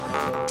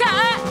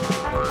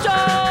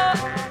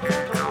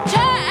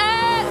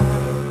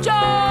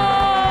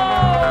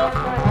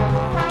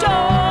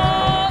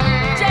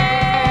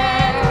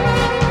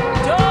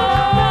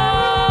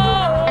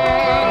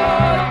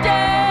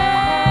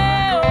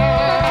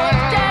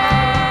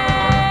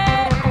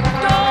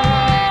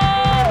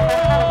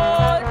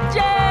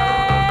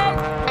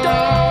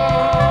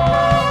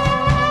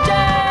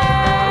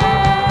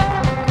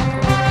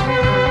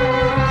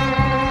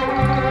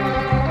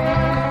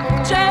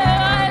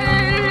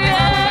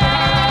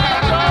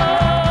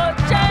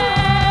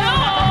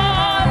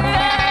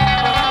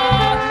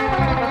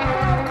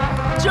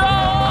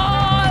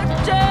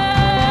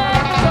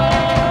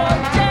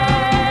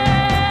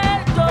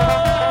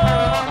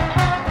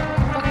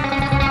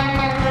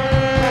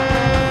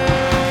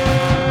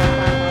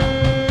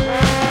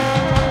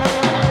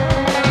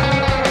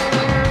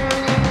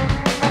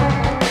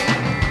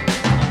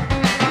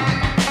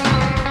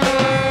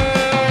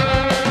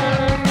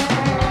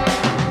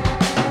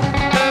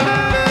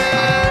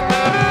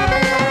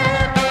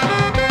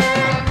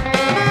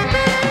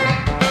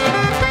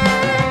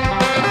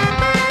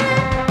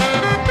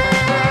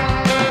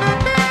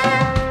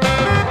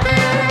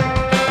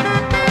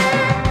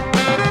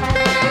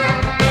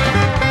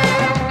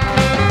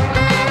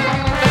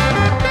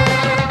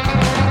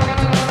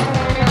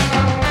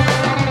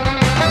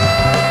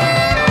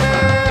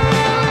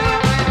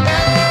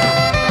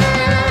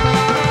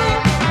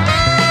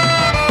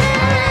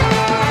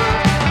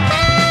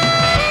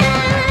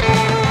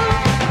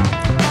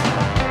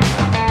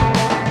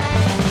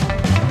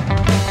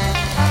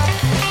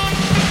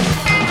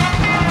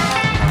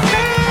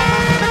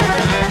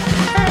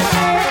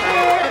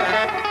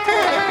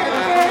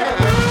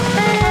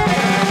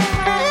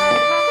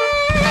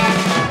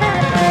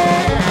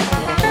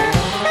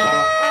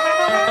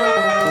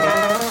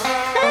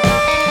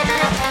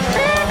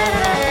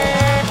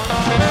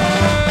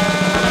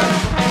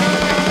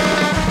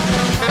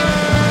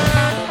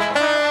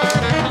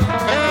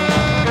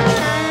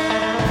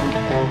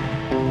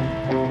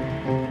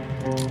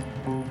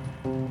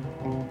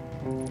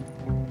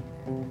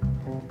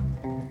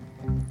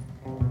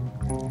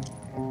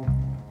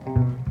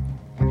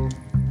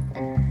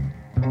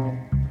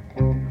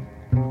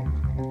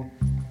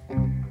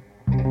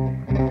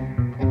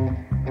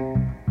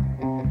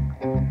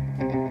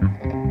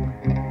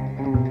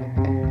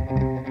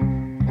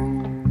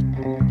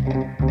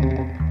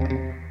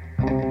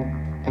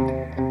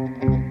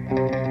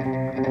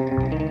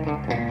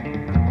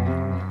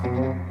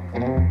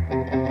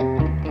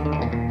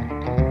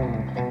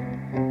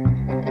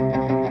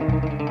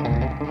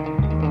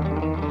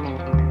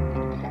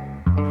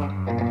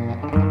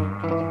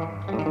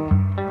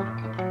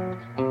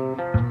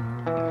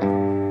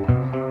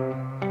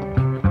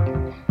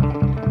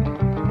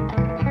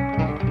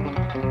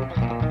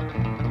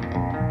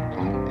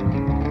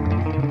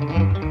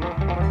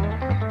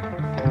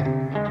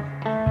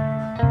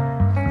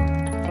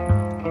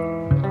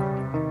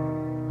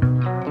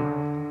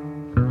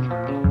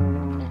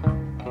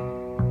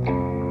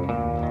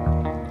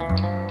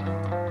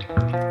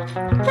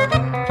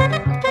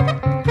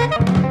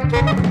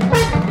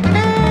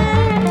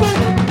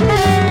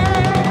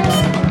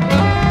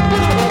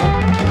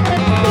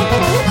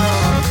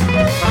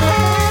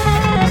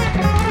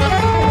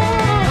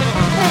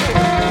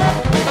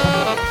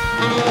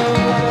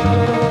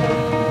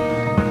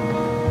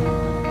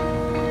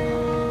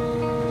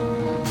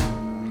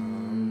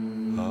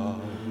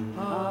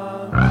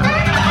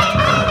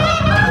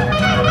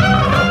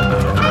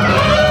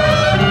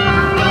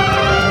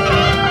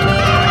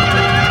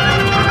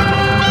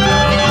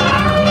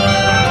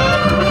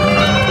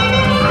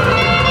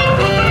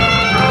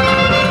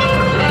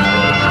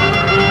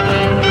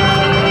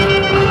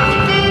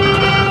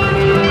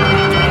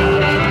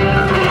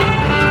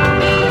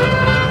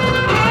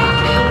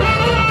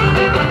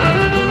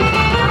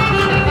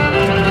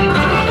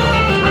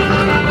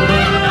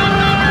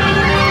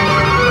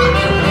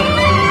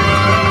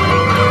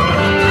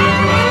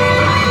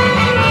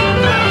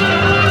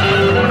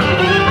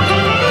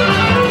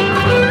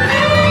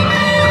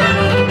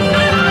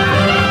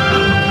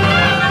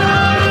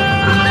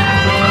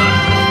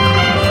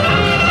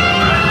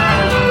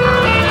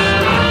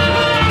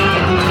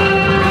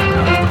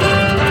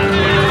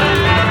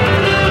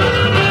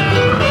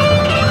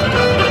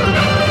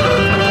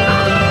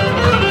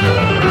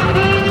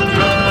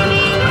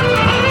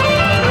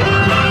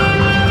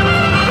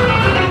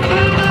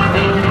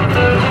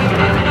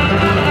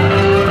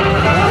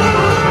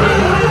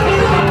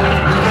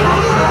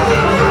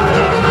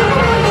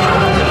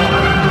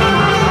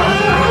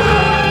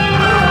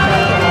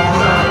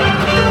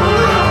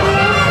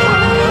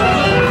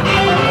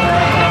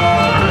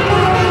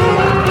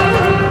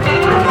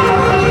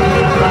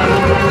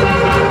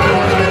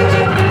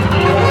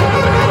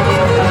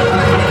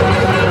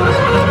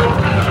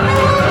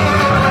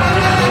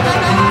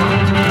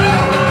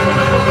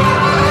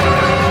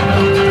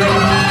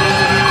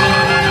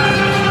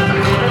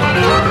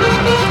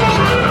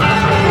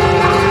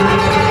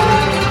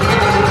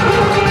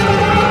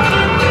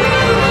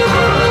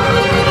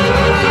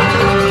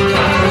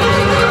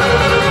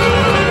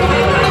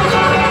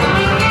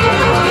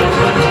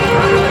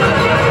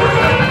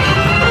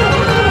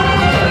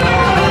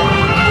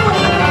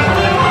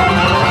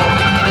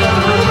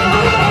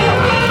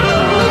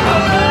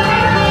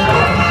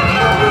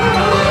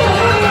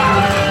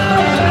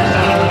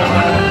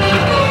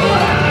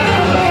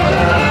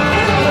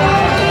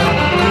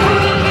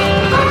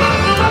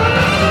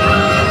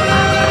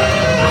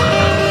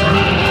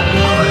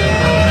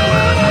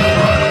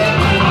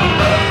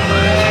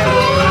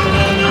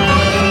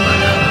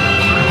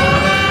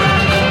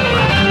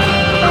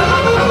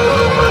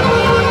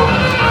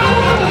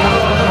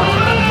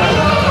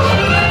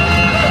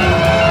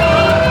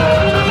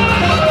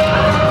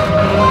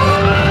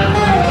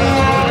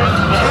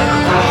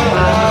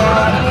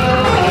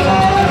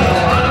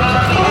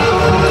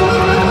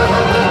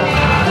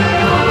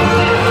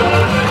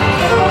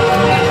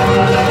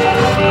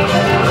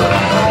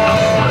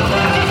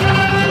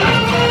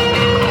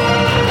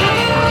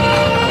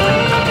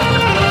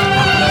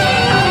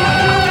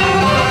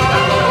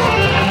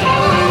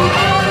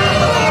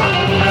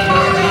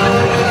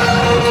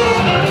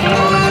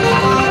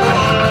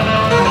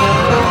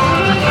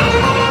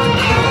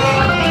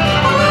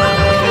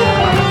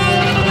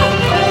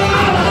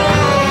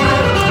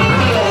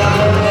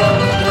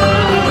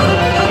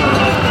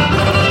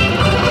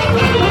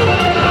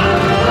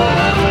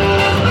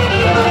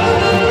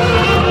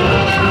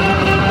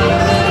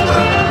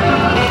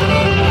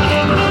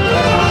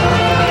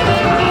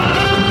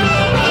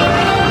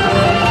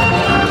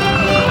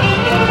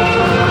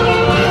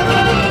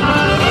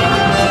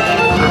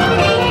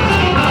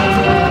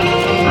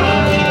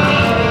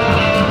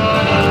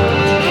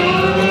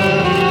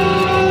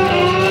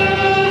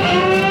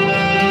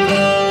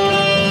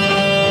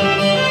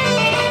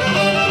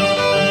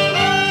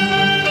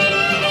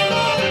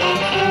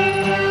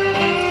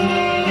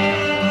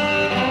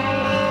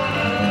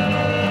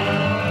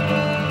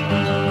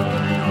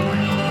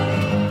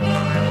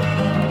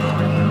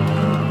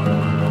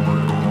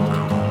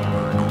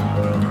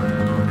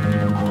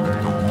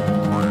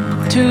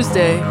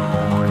Tuesday.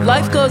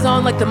 Life goes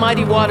on like the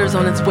mighty waters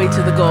on its way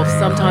to the Gulf,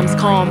 sometimes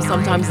calm,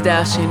 sometimes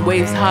dashing,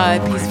 waves high,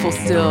 peaceful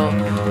still.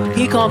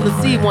 He calmed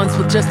the sea once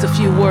with just a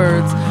few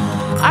words.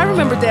 I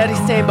remember Daddy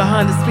staying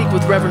behind to speak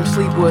with Reverend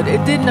Fleetwood.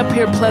 It didn't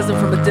appear pleasant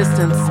from a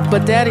distance,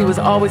 but Daddy was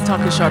always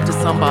talking sharp to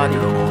somebody.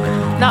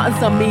 Not in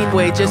some mean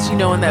way, just, in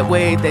that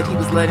way that he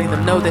was letting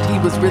them know that he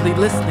was really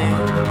listening.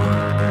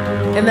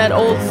 In that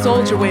old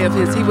soldier way of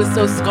his, he was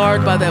so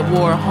scarred by that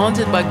war,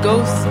 haunted by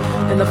ghosts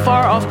in the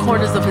far-off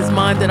corners of his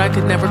mind that I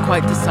could never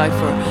quite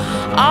decipher.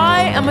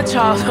 I am a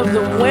child of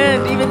the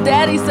wind. Even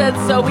Daddy said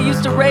so. We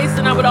used to race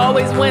and I would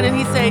always win. And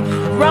he'd say,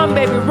 run,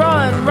 baby,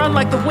 run. Run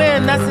like the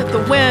wind. That's it,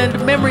 the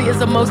wind. Memory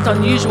is a most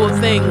unusual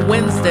thing.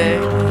 Wednesday.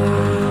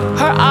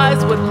 Her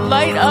eyes would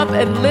light up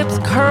and lips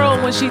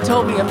curl when she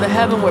told me of the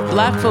heaven where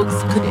black folks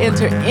could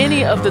enter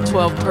any of the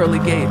 12 pearly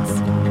gates.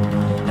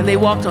 And they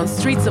walked on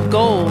streets of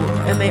gold,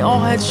 and they all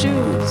had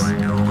shoes.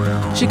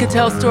 She could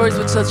tell stories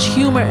with such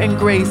humor and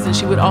grace, and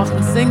she would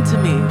often sing to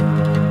me.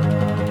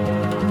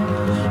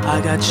 I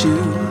got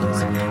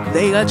shoes,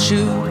 they got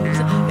shoes,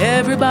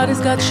 everybody's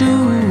got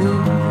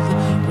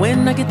shoes.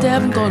 When I get to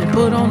heaven, gonna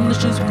put on the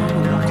shoes,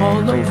 gonna walk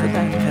all over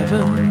that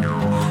heaven,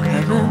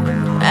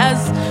 heaven.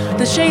 As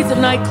the shades of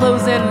night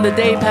close in and the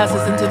day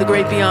passes into the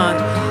great beyond,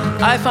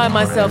 I find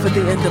myself at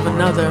the end of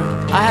another.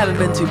 I haven't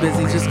been too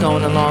busy, just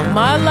going along.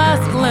 My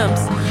last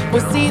glimpse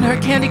was seeing her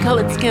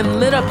candy-colored skin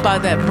lit up by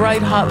that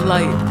bright hot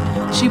light.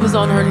 She was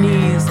on her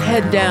knees,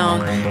 head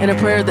down, in a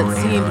prayer that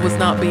seemed was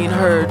not being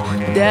heard.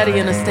 Daddy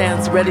in a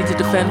stance, ready to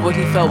defend what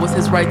he felt was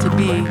his right to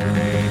be.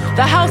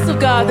 The house of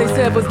God, they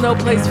said, was no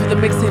place for the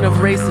mixing of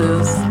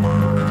races.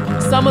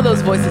 Some of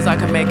those voices I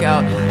can make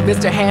out.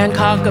 Mr.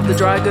 Hancock of the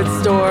dry goods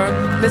store,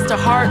 Mr.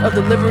 Hart of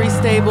the livery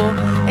stable,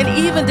 and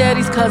even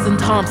Daddy's cousin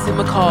Thompson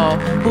McCall,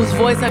 whose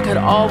voice I could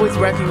always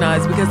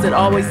recognize because it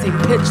always seemed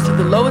pitched to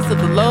the lowest of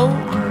the low.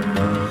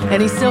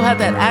 And he still had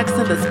that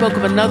accent that spoke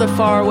of another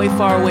faraway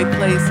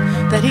place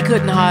that he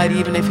couldn't hide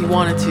even if he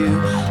wanted to.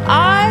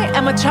 I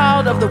am a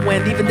child of the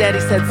wind, even Daddy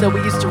said so.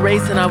 We used to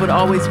race and I would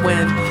always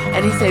win.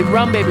 And he'd say,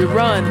 run baby,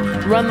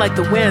 run like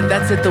the wind,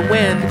 that's it, the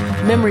wind.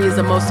 Memory is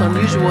the most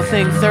unusual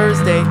thing.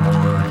 Thursday,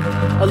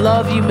 a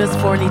love you miss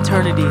for an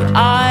eternity.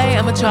 I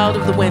am a child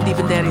of the wind,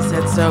 even Daddy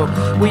said so.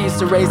 We used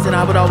to race and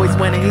I would always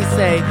win. And he'd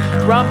say,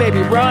 run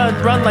baby,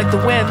 run like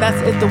the wind,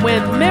 that's it, the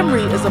wind.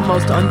 Memory is the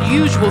most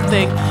unusual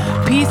thing.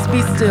 Peace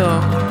be still.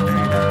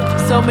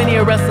 So many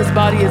a restless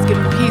body is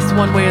given peace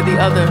one way or the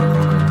other.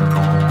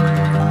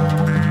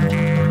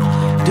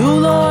 Do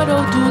Lord,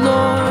 oh do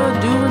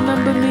Lord, do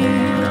remember